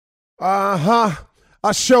Uh-huh.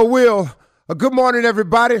 I sure will. Good morning,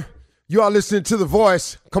 everybody. You are listening to The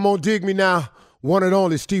Voice. Come on, dig me now. One and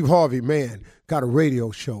only Steve Harvey, man. Got a radio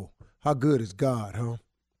show. How good is God, huh?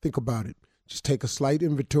 Think about it. Just take a slight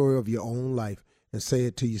inventory of your own life and say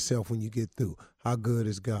it to yourself when you get through. How good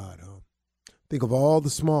is God, huh? Think of all the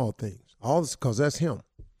small things. All this, because that's him.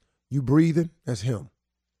 You breathing, that's him.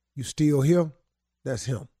 You still here, that's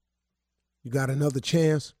him. You got another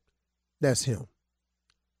chance, that's him.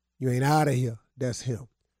 You ain't out of here, that's him.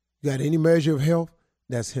 You got any measure of health,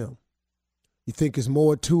 that's him. You think it's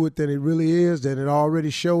more to it than it really is, than it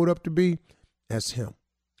already showed up to be, that's him.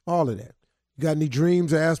 All of that. You got any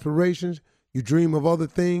dreams or aspirations, you dream of other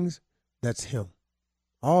things, that's him.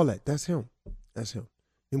 All that, that's him. That's him.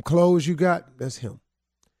 Them clothes you got, that's him.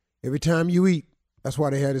 Every time you eat, that's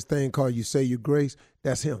why they had this thing called you say your grace,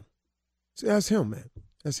 that's him. See, that's him, man.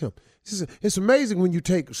 That's him. It's amazing when you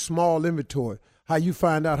take small inventory, how you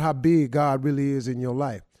find out how big God really is in your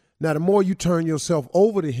life. Now, the more you turn yourself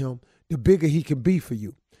over to him, the bigger he can be for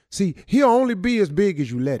you. See, he'll only be as big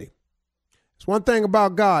as you let him. It's one thing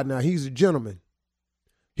about God now, he's a gentleman.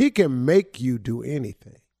 He can make you do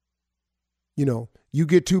anything. You know, you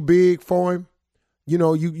get too big for him, you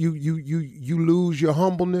know, you lose your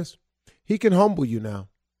humbleness. He can humble you now.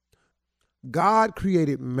 God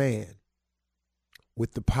created man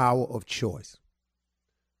with the power of choice.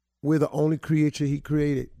 We're the only creature he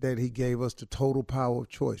created that he gave us the total power of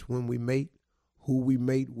choice. When we mate, who we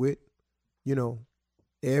mate with, you know,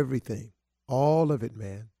 everything, all of it,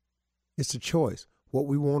 man. It's a choice. What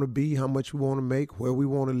we want to be, how much we want to make, where we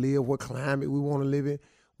want to live, what climate we want to live in.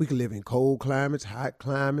 We can live in cold climates, hot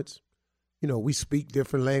climates. You know, we speak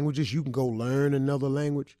different languages. You can go learn another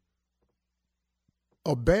language.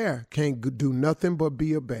 A bear can't do nothing but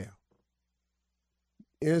be a bear.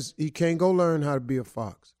 He can't go learn how to be a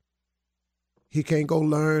fox. He can't go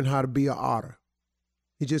learn how to be an otter.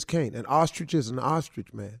 He just can't. An ostrich is an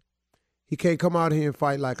ostrich, man. He can't come out here and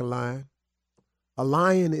fight like a lion. A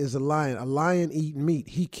lion is a lion. A lion eat meat.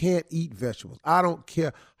 He can't eat vegetables. I don't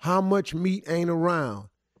care how much meat ain't around.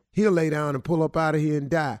 He'll lay down and pull up out of here and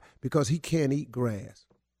die because he can't eat grass.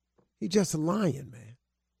 He's just a lion, man.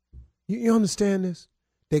 You understand this?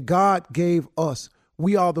 That God gave us.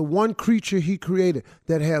 We are the one creature he created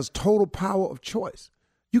that has total power of choice.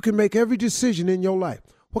 You can make every decision in your life.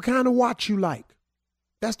 What kind of watch you like?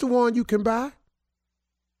 That's the one you can buy.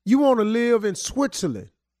 You want to live in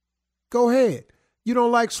Switzerland? Go ahead. You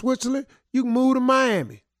don't like Switzerland? You can move to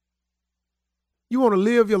Miami. You want to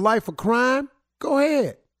live your life of crime? Go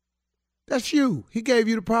ahead. That's you. He gave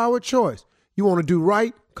you the power of choice. You want to do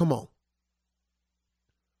right? Come on.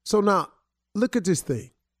 So now, look at this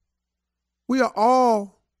thing. We are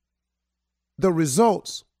all the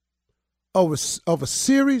results of a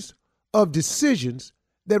series of decisions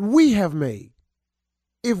that we have made.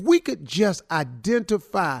 If we could just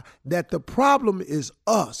identify that the problem is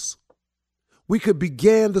us, we could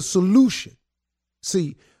begin the solution.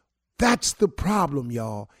 See, that's the problem,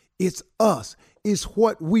 y'all. It's us. It's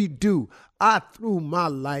what we do. I threw my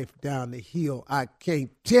life down the hill. I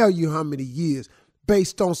can't tell you how many years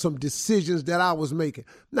based on some decisions that I was making.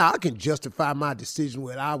 Now, I can justify my decision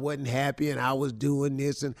when I wasn't happy and I was doing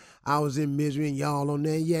this and I was in misery and y'all on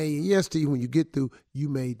there. Yeah, yes, Steve, when you get through, you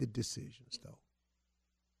made the decisions, though.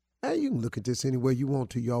 Hey, you can look at this any way you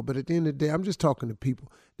want to, y'all, but at the end of the day, I'm just talking to people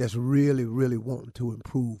that's really, really wanting to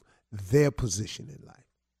improve their position in life.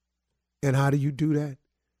 And how do you do that?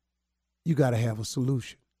 You got to have a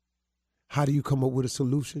solution. How do you come up with a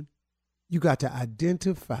solution? You got to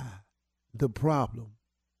identify the problem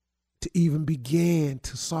to even begin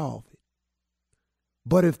to solve it.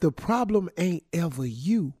 But if the problem ain't ever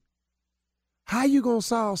you, how you going to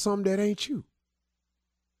solve something that ain't you?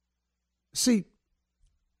 See,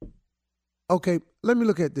 okay, let me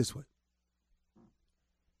look at it this way.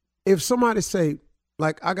 If somebody say,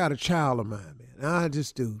 like, I got a child of mine, man,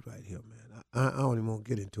 this dude right here, man, I don't even want to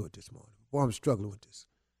get into it this morning. Boy, I'm struggling with this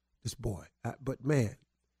boy. But, man,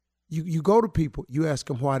 you go to people, you ask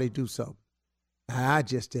them why they do something. I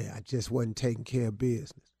just wasn't taking care of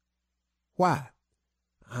business. Why?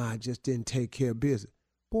 I just didn't take care of business.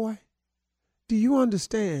 Boy, do you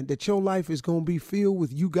understand that your life is going to be filled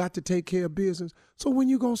with you got to take care of business? So when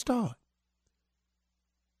you going to start?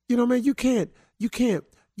 You know, man, you can't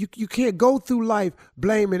go through life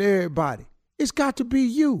blaming everybody. It's got to be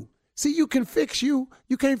you. See, you can fix you.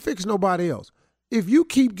 You can't fix nobody else. If you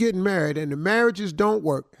keep getting married and the marriages don't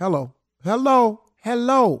work, hello,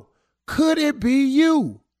 could it be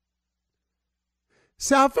you?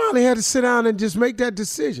 So I finally had to sit down and just make that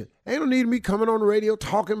decision. Ain't no need of me coming on the radio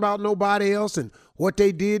talking about nobody else and what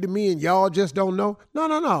they did to me and y'all just don't know.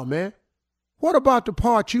 No, man. What about the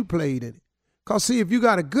part you played in it? Because, see, if you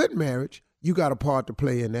got a good marriage, you got a part to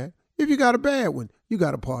play in that. If you got a bad one, you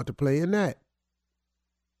got a part to play in that.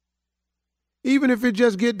 Even if it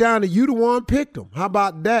just get down to you the one picked them. How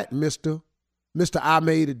about that, Mr. I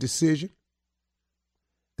made a decision?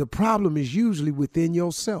 The problem is usually within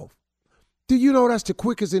yourself. Do you know that's the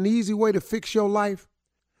quickest and easy way to fix your life?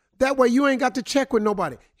 That way you ain't got to check with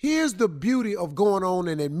nobody. Here's the beauty of going on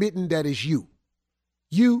and admitting that it's you.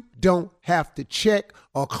 You don't have to check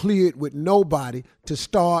or clear it with nobody to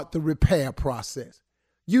start the repair process.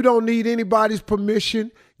 You don't need anybody's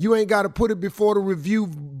permission. You ain't got to put it before the review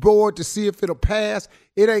board to see if it'll pass.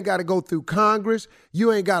 It ain't got to go through Congress.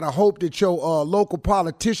 You ain't got to hope that your local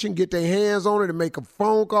politician get their hands on it and make a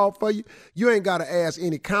phone call for you. You ain't got to ask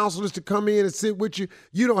any counselors to come in and sit with you.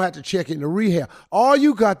 You don't have to check into rehab. All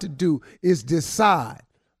you got to do is decide.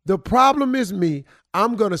 The problem is me.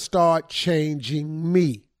 I'm going to start changing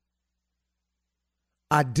me.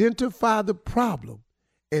 Identify the problem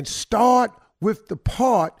and start with the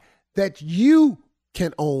part that you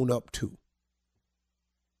can own up to.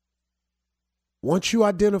 Once you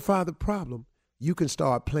identify the problem, you can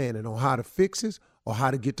start planning on how to fix it or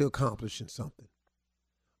how to get to accomplishing something.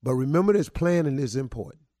 But remember this, planning is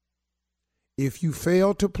important. If you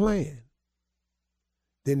fail to plan,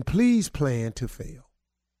 then please plan to fail.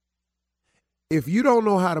 If you don't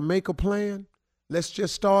know how to make a plan, let's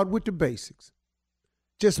just start with the basics.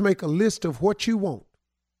 Just make a list of what you want.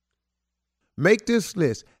 Make this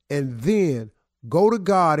list and then go to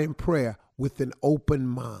God in prayer with an open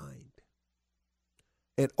mind.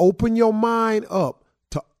 And open your mind up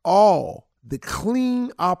to all the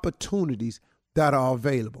clean opportunities that are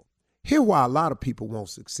available. Here's why a lot of people won't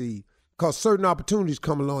succeed. Because certain opportunities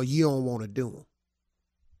come along, you don't want to do them.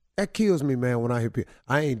 That kills me, man, when I hear people.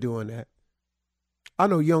 I ain't doing that. I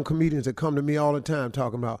know young comedians that come to me all the time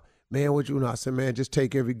talking about, man, what you know? I said, man, just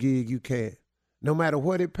take every gig you can. No matter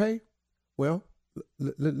what it pay. Well,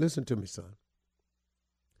 listen to me, son.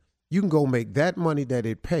 You can go make that money that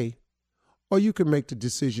it pay, or you can make the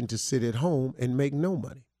decision to sit at home and make no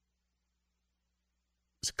money.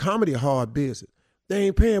 It's comedy, a hard business. They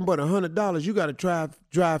ain't paying but $100. You got to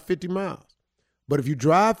drive 50 miles. But if you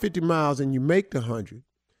drive 50 miles and you make the 100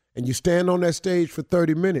 and you stand on that stage for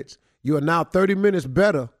 30 minutes, you are now 30 minutes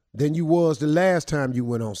better than you was the last time you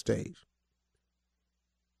went on stage.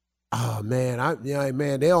 Oh, man,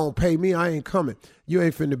 man, they don't pay me. I ain't coming. You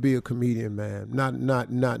ain't finna be a comedian, man.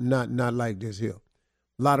 Not like this here.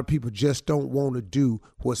 A lot of people just don't want to do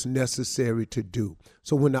what's necessary to do.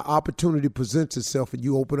 So when the opportunity presents itself and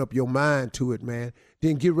you open up your mind to it, man,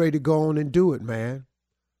 then get ready to go on and do it, man.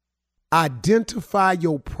 Identify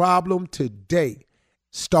your problem today.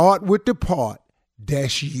 Start with the part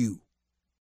that's you.